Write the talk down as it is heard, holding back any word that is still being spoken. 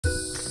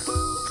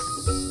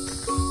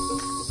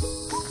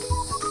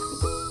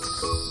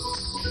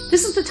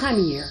This is the time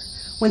of year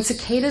when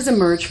cicadas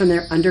emerge from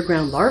their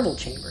underground larval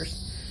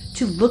chambers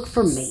to look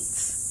for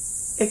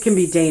mates. It can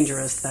be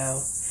dangerous,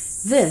 though.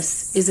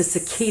 This is a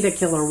cicada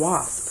killer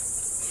wasp.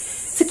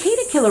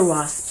 Cicada killer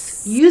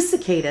wasps use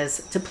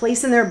cicadas to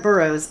place in their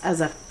burrows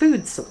as a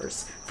food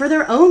source for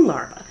their own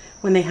larvae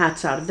when they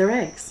hatch out of their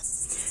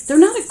eggs. They're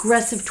not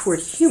aggressive toward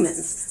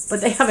humans,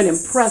 but they have an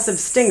impressive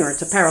stinger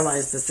to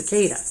paralyze the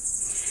cicada.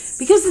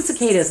 Because the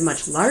cicada is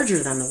much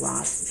larger than the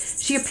wasp,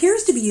 she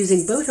appears to be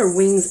using both her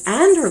wings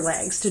and her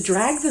legs to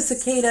drag the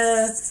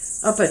cicada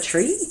up a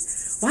tree.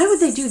 Why would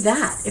they do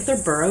that if their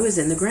burrow is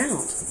in the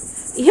ground?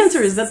 The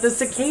answer is that the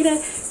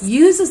cicada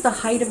uses the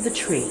height of the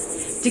tree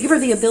to give her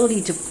the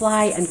ability to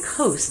fly and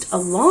coast a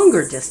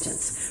longer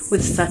distance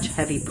with such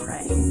heavy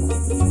prey.